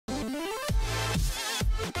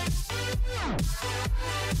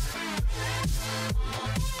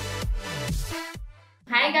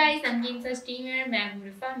Guys, नमकीन first team है। मैं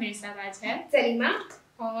मुरफा, मेरे साथ आज है सलीमा।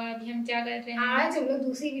 और अभी हम क्या कर रहे हैं? आज हम लोग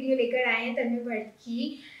दूसरी वीडियो लेकर आए हैं तन्मय भट्ट की।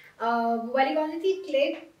 वो वाली कौन सी थी?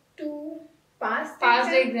 Click to pass the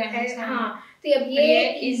exam. हाँ, तो अब ये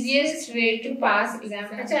easiest way to pass exam.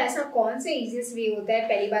 अच्छा, ऐसा कौन सा इजीएस्ट वे होता है?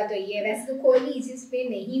 पहली बात तो ये है, वैसे तो कोई भी इजीएस्ट वे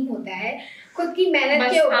नहीं होता है, खुद की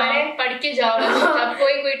मेहनत के ऊपर है। पढ़ के जाओ, अब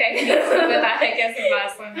कोई टेक्निक बता है कैसे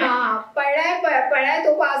पास होना है। हाँ, पढ़ा है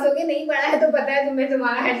तो पास होगे, नहीं पढ़ा है तो पता है तुम्हें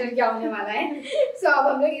तुम्हारा रिजल्ट क्या होने वाला है। सो अब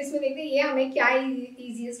हम लोग इसमें देखते हैं ये हमें क्या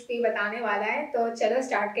इजीएस्ट वे बताने वाला है। तो चलो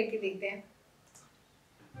स्टार्ट करके देखते हैं।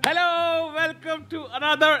 Hello, welcome to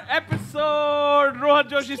another episode. Rohan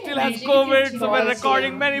Joshi still has COVID, so we're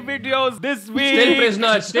recording many videos this week. Still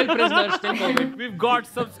prisoner, still COVID. We've got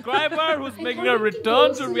subscriber who's making a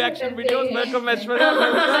return to reaction videos. Welcome, Aishwarya.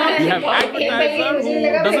 We have advertiser who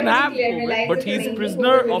doesn't have COVID, but he's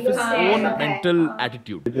prisoner of his own mental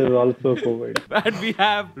attitude. It is also COVID. And we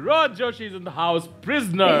have Rohan Joshi is in the house,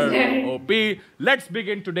 prisoner. OP. Let's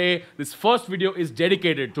begin today. This first video is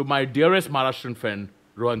dedicated to my dearest Maharashtrian friend,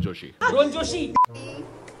 Rohan Joshi.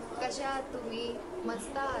 कशा तुम्ही?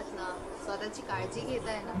 मस्त आहात ना? स्वतःची काळजी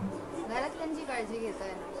घेताय ना? घरातल्यांची काळजी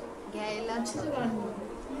घेताय ना? घ्यायलाच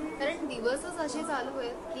कारण दिवसच असे चालू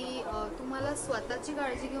आहेत की तुम्हाला स्वतःची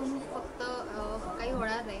काळजी घेऊन फक्त काही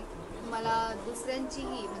होणार नाही, तुम्हाला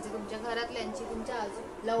दुसऱ्यांचीही, म्हणजे तुमच्या घरातल्यांची, तुमच्या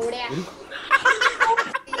लवड्या.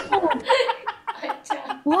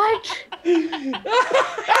 What?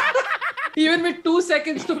 Even with 2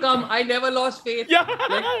 seconds to come, I never lost faith. Yeah.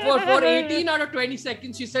 Like for 18 out of 20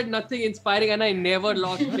 seconds, she said nothing inspiring, and I never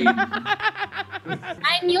lost faith.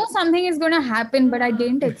 I knew something is going to happen, but I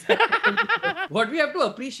didn't expect it. What we have to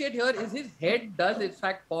appreciate here is his head does in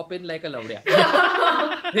fact pop in like a lavriya.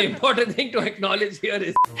 The important thing to acknowledge here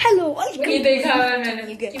is. Hello, welcome. Today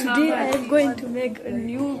I am going to make a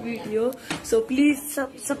new video, so please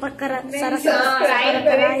subscribe.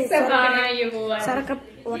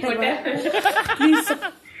 Whatever. Please,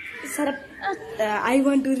 I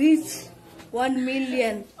want to reach 1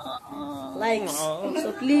 million likes.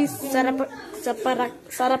 So please, I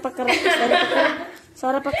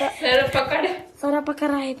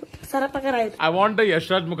want the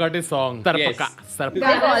Yashraj Mukhate song. Sarapaka.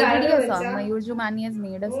 There's already a song. Mayur Jumani has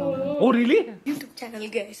made a song. Oh, really? YouTube channel,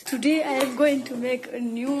 guys. Today I am going to make a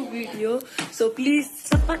new video, so please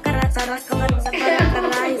subscribe.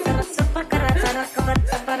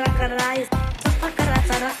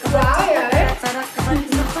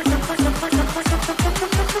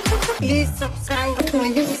 Please subscribe to my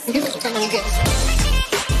YouTube channel, guys.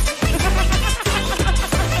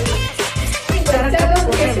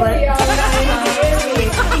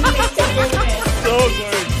 So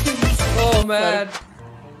good. Oh man.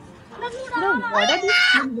 No, what are these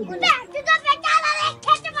things?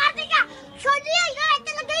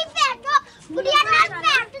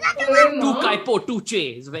 Two Kaipo, two Che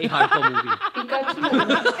is a very hardcore movie.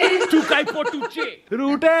 Two kai po two che.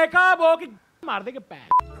 Rute ka bo ki मार देंगे पैर.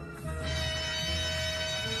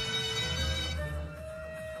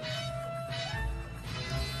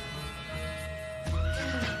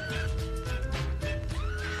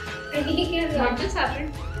 What just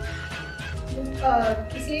happened?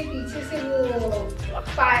 किसी ने पीछे से वो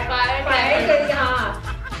fire करके, हाँ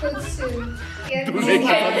कुछ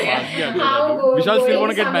Vishal still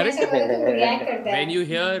want to get married? When you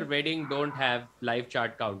hear wedding don't have live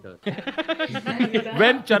chart counter.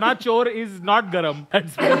 When chana chor is not garam.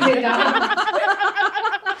 That's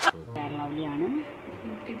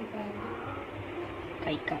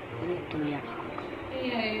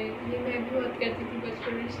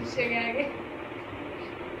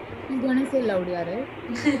He's gonna say louder, right?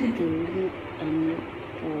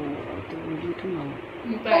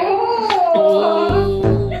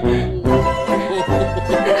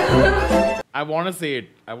 I want to say it.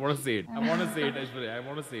 Aishwarya. I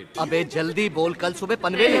want to say it. अबे जल्दी बोल, कल सुबह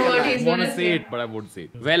पनवेल निकलना है. I want to say it, but I won't say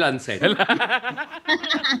it. Well unsaid.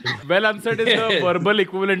 Well unsaid is the verbal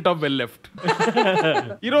equivalent of well left.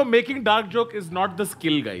 You know, making dark joke is not the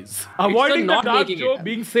skill, guys. Avoiding the not dark making joke, it.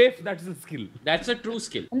 being safe, that's the skill. That's a true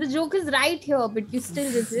skill. And the joke is right here, but you still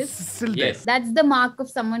resist. Still Yes. That's the mark of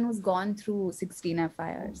someone who's gone through 16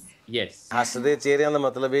 FIRs. Yes. हੱਸਦੇ ਚਿਹਰਿਆਂ ਦਾ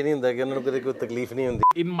ਮਤਲਬ ਇਹ ਨਹੀਂ ਹੁੰਦਾ ਕਿ ਉਹਨਾਂ ਨੂੰ ਕਦੇ ਕੋਈ ਤਕਲੀਫ ਨਹੀਂ ਹੁੰਦੀ.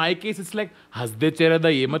 In my case, it's like हंसदे चेहरे दा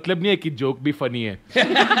ये मतलब नहीं है कि जोक भी फनी है.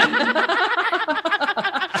 Hello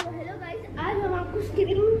guys, आज हम आपको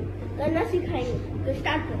स्किपिंग करना सिखाएंगे. तो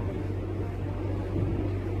स्टार्ट करते हैं.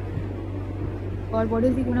 Or what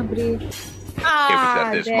is he gonna break? It was at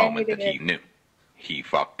this moment that he knew he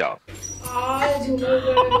fucked up.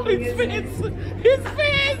 His face! His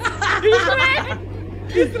face! He's red!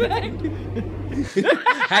 He's red!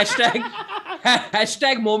 Hashtag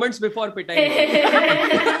Hashtag moments before पिटाई.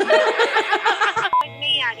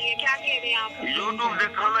 नहीं आ रही है, क्या कह रहे हैं आप? YouTube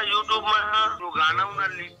देखो ना, YouTube में तो गाना उना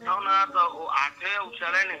लिखता हूँ ना तो वो आते हैं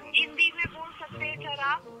उछले नहीं. हिंदी में बोल सकते हैं सर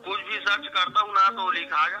आप? कुछ भी सर्च करता हूँ ना तो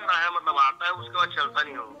लिखा जा रहा है, मतलब आता है, उसके बाद चलता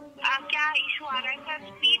नहीं हो. क्या इशू आ रहा है सर?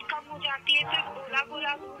 स्पीड कम हो जाती है, फिर गोला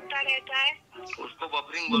गोला घूमता रहता है. उसको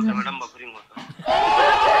बफरिंग बोलते हैं मैडम, बफरिंग होता है.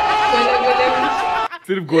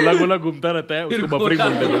 सिर्फ गोला गोला घूमता रहता है, उसको बफरिंग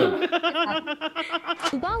बोलते हैं.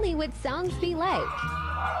 Bollywood songs be like.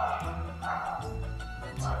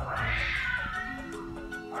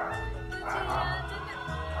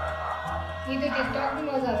 ये तो टिकटॉक में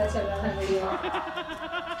बहुत ज्यादा चल रहा था वीडियो.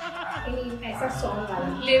 ऐसा सॉन्ग वाला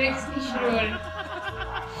लिरिक्स की श्योर.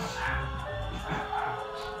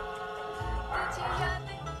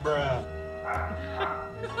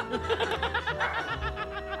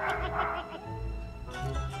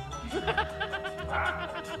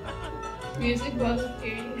 म्यूजिक बहुत अच्छी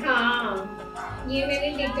है. हाँ, ये मैंने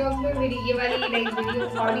टिकटॉक में ये वाली वीडियो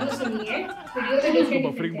ऑडियो सुनी है. वीडियो तो डिफरेंट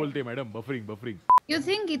बफरिंग बोलते हैं madam, buffering. You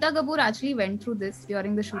think Geeta Kapoor actually went through this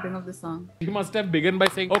during the shooting of the song? He must have begun by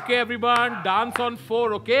saying, "Okay, everyone, dance on 4.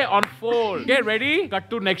 Okay, on 4. Okay, ready? Cut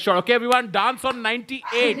to next shot. Okay, everyone, dance on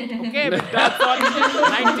 98. Okay, dance on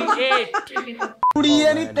 98." कुड़िये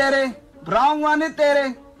नी तेरे, ब्राह्मण नी तेरे,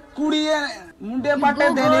 कुड़िये मुंडे बाटे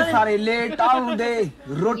देने सारे late आउंदे,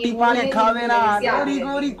 रोटी पानी खावे ना, गोरी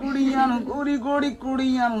गोरी कुड़ियां नु, गोरी गोरी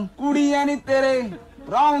कुड़ियां नु, कुड़िये नी तेरे.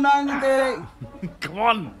 Come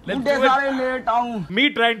on, let's do it. Me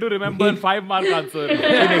trying to remember 5-mark answer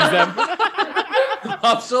in exam.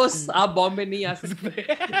 अफसोस आप बॉम्बे नहीं आ सकते.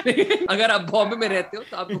 अगर आप बॉम्बे में रहते हो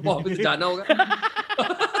तो आपको बॉम्बे से जाना होगा.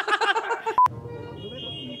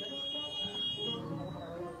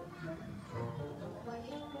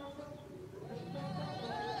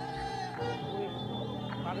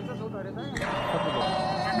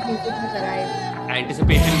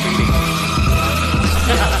 Anticipation building.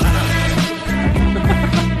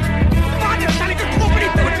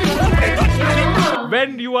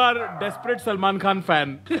 When you are desperate Salman Khan fan.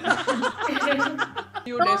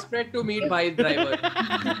 You desperate to meet Bhai's driver.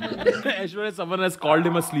 Aishwarya, someone has called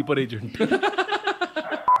him a sleeper agent.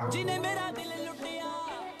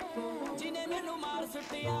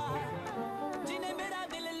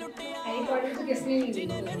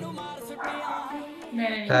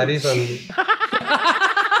 Harry sun.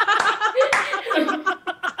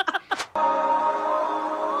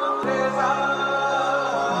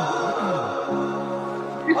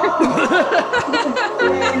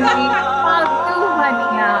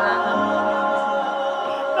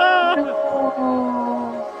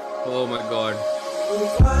 Oh my god.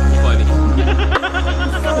 Funny.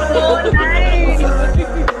 So nice.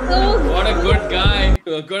 What a good guy.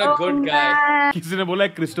 What a good guy. किसी ने बोला है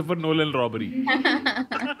Christopher Nolan robbery.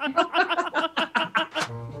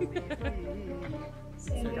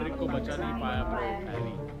 Cedric को बचा नहीं पाया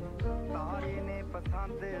Harry.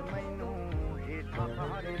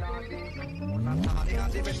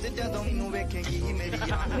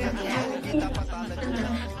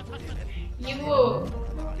 ये वो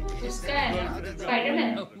उसका है ना, Spiderman.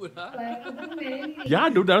 Yeah,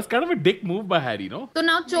 dude, that was kind of a dick move by Harry, no? So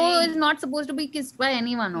now Cho is not supposed to be kissed by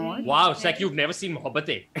anyone, or? Wow, it's like you've never seen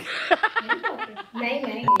Mohabbatein.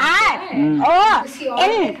 नहीं. R-O-N-A-L-D-O.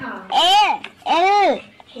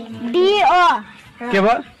 क्या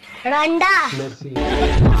बात? रंडा.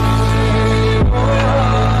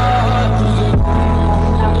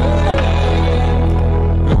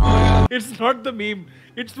 It's not the meme.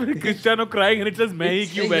 It's Cristiano crying and it says मैं ही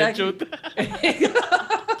क्यों बैचोत.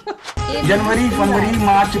 जनवरी, फरवरी,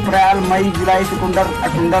 मार्च, अप्रैल, मई, जुलाई, सितंबर,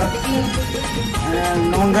 अक्टूबर,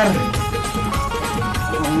 नवंबर,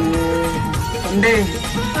 Sunday.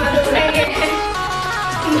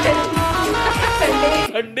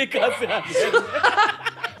 Sunday कहाँ से आ गया?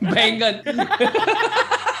 बैंगन.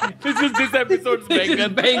 This episode's बैंगन.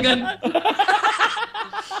 बैंगन.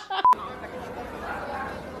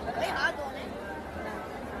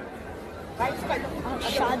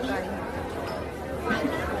 Shadi.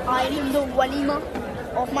 I am the walima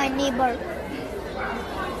of my neighbor.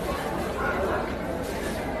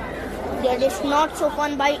 That is not so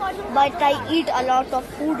fun, but I eat a lot of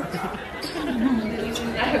food.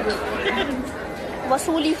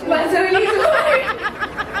 Wasuli food.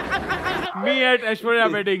 Me at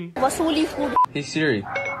Aishwarya wedding. Wasuli food. Hey Siri,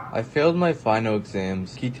 I failed my final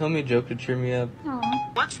exams. Can you tell me a joke to cheer me up?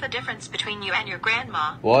 What's the difference between you and your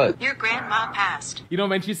grandma? What? Your grandma passed. You know,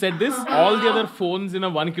 when she said this, all the other phones in a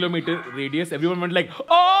 1 kilometer radius, everyone went like,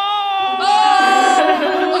 "Oh!"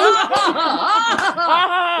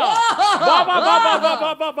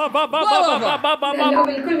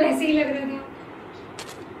 बिल्कुल वैसे ही लग रहा था.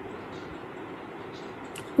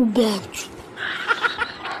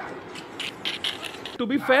 To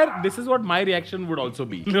be fair, this is what my reaction would also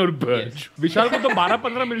be. विशाल को तो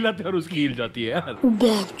 12-15 मिल जाते हैं और उसकी हिल जाती है यार.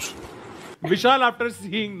 Vishal, after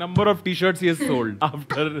seeing number of t-shirts he has sold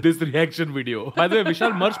after this reaction video. By the way,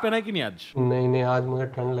 Vishal merch पहना है कि नहीं आज? नहीं आज मुझे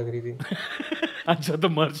ठंड लग रही थी. अच्छा तो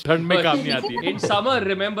merch ठंड में काम नहीं आती है. In summer,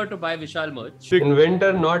 remember to buy Vishal merch. In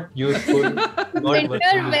winter, not useful.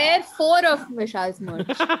 Winter wear 4 of Vishal's merch.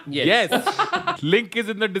 Yes. Link is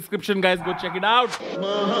in the description, guys. Go check it out.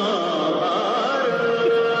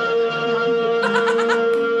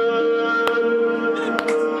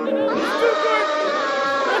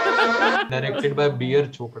 Directed by Beer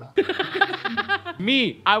Chopra. Me,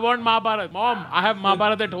 I want Mahabharat. Mom, I have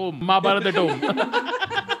Mahabharat at home. Mahabharat at home.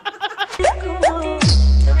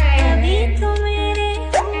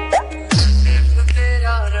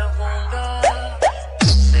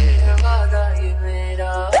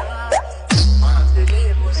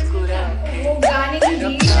 वो गाने की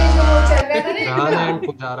beat में जो चल रहा था ना. गाना and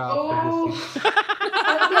Pujara after this scene.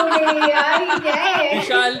 यार ये क्या है?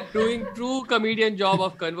 Vishal doing true comedian job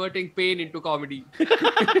of converting pain into comedy.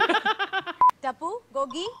 Tappu,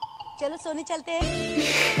 Gogi, चलो सोने चलते हैं.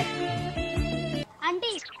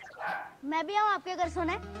 आंटी, मैं भी आऊँ आपके घर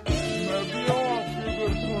सोने?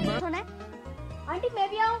 सोने? आंटी मैं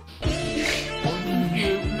भी आऊँ?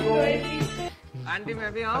 आंटी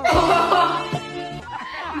मैं भी आऊँ?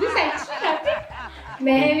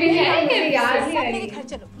 मैं भी है मेरे याद नहीं आ रही.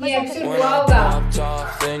 ये एपिसोड हुआ होगा.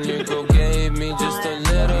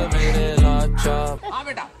 हाँ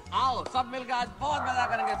बेटा आओ सब मिलकर आज बहुत मजा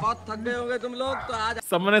करेंगे. बहुत थक गए होंगे तुम लोग तो आज.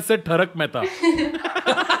 Someone has said ठरक में था.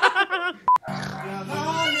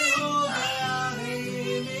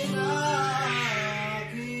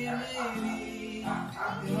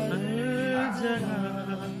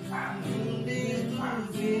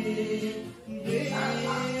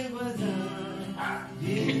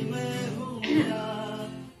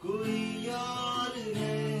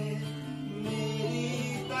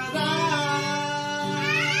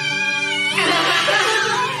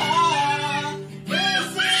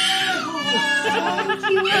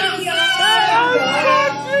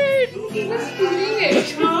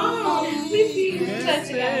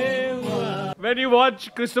 When you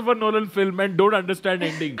watch Christopher Nolan film and don't understand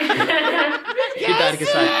ending. Guitar के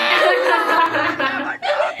साथ.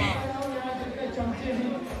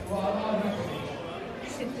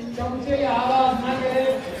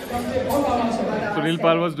 Sunil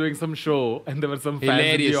Pal was doing some show and there were some fans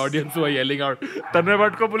in the audience who were yelling out, Tanmay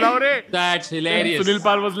Bhat ko bulao re. That's hilarious. Sunil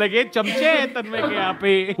Pal was like, hey, chamche hai Tanmay ke yahan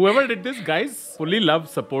pe. Whoever did this, guys, fully love,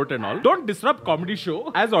 support and all. Don't disrupt comedy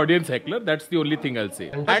show as audience heckler. That's the only thing I'll say.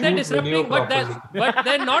 And they're disrupting, but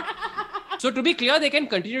they're not. So to be clear, they can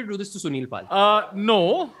continue to do this to Sunil Pal. No,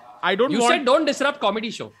 I don't want... You said don't disrupt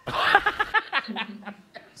comedy show.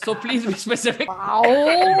 So please be specific. Wow.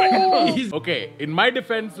 Okay, in my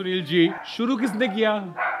defense, Sunil ji, शुरू किसने किया?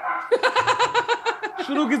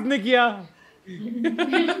 शुरू किसने किया?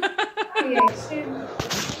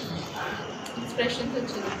 Expression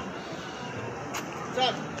अच्छी.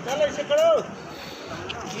 चलो इसे करो.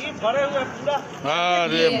 ये भरे हुए पूरा.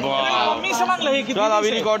 अरे बाप. मम्मी से मांग रही. चल अभी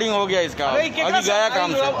रिकॉर्डिंग हो गया इसका. अभी गया काम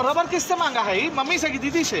से. रबर किससे मांगा है? मम्मी से कि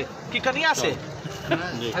दीदी से कि कन्या से?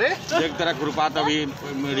 अरे एक तरह खुरपात अभी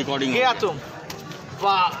रिकॉर्डिंग गया तुम.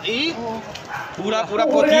 वाह पूरा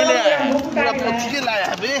पोथी ले आया. पूरा पोथी लाया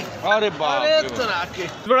है बे. अरे बाप. अरे तरह के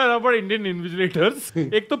थोड़ा रबर इंडियन इन्विजिलेटर्स.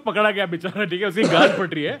 एक तो पकड़ा गया बेचारा, ठीक है, उसकी गाल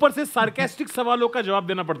फट रही है, ऊपर से सार्केस्टिक सवालों का जवाब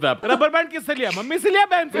देना पड़ता है. रबर बैंड किससे लिया? मम्मी से लिया,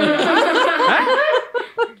 बहन से लिया?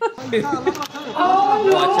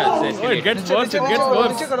 It gets worse.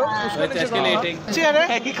 It's escalating.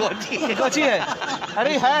 Cauchy है?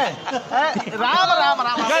 अरे है राम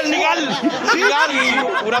निकाल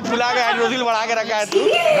पूरा फुला के हाइड्रोसिल बढ़ा के रखा है तू.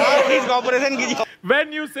 प्लीज कॉपरेशन कीजिए.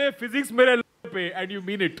 When you say physics मेरे पे and you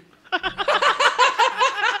mean it.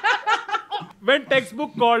 When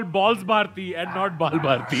textbook called balls Bharti and not bal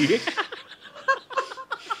Bharti.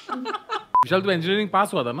 विशाल, तू इंजीनियरिंग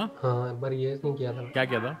पास हुआ था ना? हाँ, एक बार ये नहीं किया था. क्या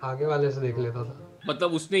किया था? आगे वाले से देख लेता था.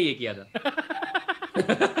 मतलब उसने ये किया था.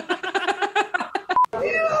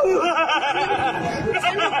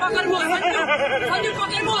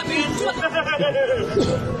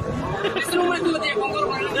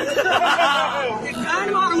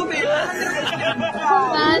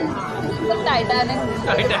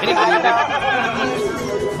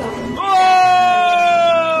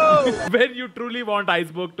 When you truly want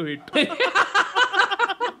iceberg to hit.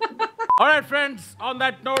 All right, friends. On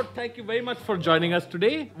that note, thank you very much for joining us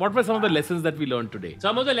today. What were some of the lessons that we learned today?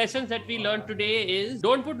 Some of the lessons that we learned today is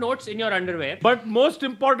don't put notes in your underwear. But most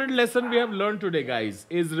important lesson we have learned today, guys,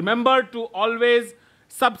 is remember to always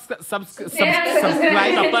subscribe.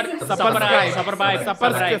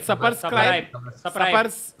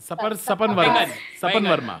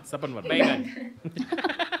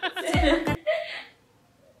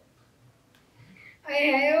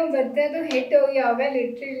 बंदा तो hit हो गया होगा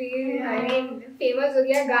literally, I mean famous हो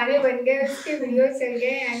गया, गाने बन गए, उसके वीडियो चल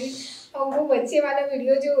गए, आई मीन और वो बच्चे वाला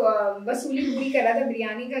वीडियो जो वसूली पूरी करा था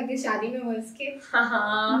बिरयानी खा के शादी में वो उसके,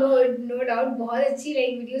 नो डाउट बहुत अच्छी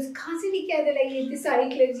लाइक वीडियोस। कहाँ से लेके आते लाइक इतनी सारी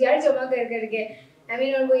क्लिप्स यार जमा कर करके, आई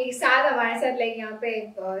मीन और वो एक साथ हमारे साथ लाइक यहाँ पे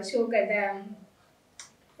शो करता है।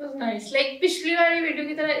 नाइस, लाइक पिछली वाली वीडियो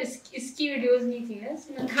की तरह इसकी वीडियोस नहीं थी ना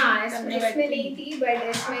इसमें। हाँ, इसमें नहीं थी, बट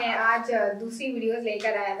इसमें आज दूसरी वीडियोस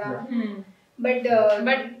लेकर आया था। But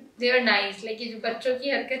they were nice, like ये जो बच्चों की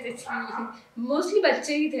हरकतें थी, मोस्टली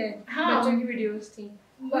बच्चे ही थे। हाँ, बच्चों की वीडियोस थी,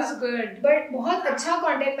 वाज गुड। बट बहुत अच्छा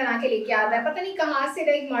कंटेंट बना के लेके आता है, पता नहीं कहाँ से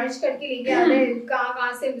लाइक मर्ज करके लेके आता है,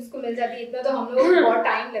 कहाँ से इसको मिल जाती है, इतना तो हम लोग को बहुत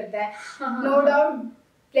टाइम लगता है। No doubt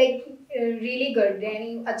like really good,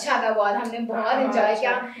 यानी अच्छा था बहुत, हमने बहुत एंजॉय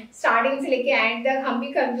किया स्टार्टिंग से लेके एंड तक। हम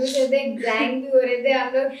भी कंफ्यूज होते थे, ब्लैंक भी हो रहे थे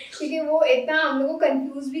हम लोग, क्योंकि वो इतना हम लोग को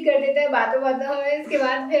कंफ्यूज भी कर देता है बातों बातों में। इसके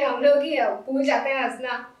बाद फिर हम लोग ही भूल जाते हैं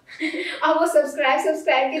हंसना, अब वो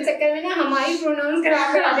सब्सक्राइब के चक्कर में ना हमारी प्रोनाउंस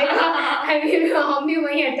खराब करा देगा, हम भी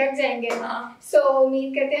वहीं अटक जाएंगे। सो उम्मीद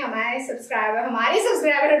करते हैं हमारे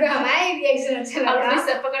सब्सक्राइबर को हमारे रिएक्शन अच्छा लगा।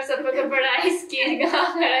 सबका बड़ा इसकीगा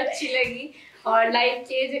अच्छी लगी, और लाइक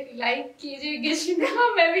कीजिए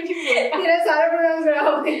मैं भी नहीं बोल, तेरा सारा प्रोग्राम खराब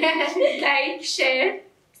हो गया है। लाइक शेयर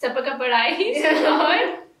सबका पढ़ाई और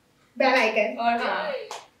बेल आइकन, और हाँ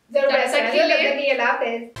जरूर।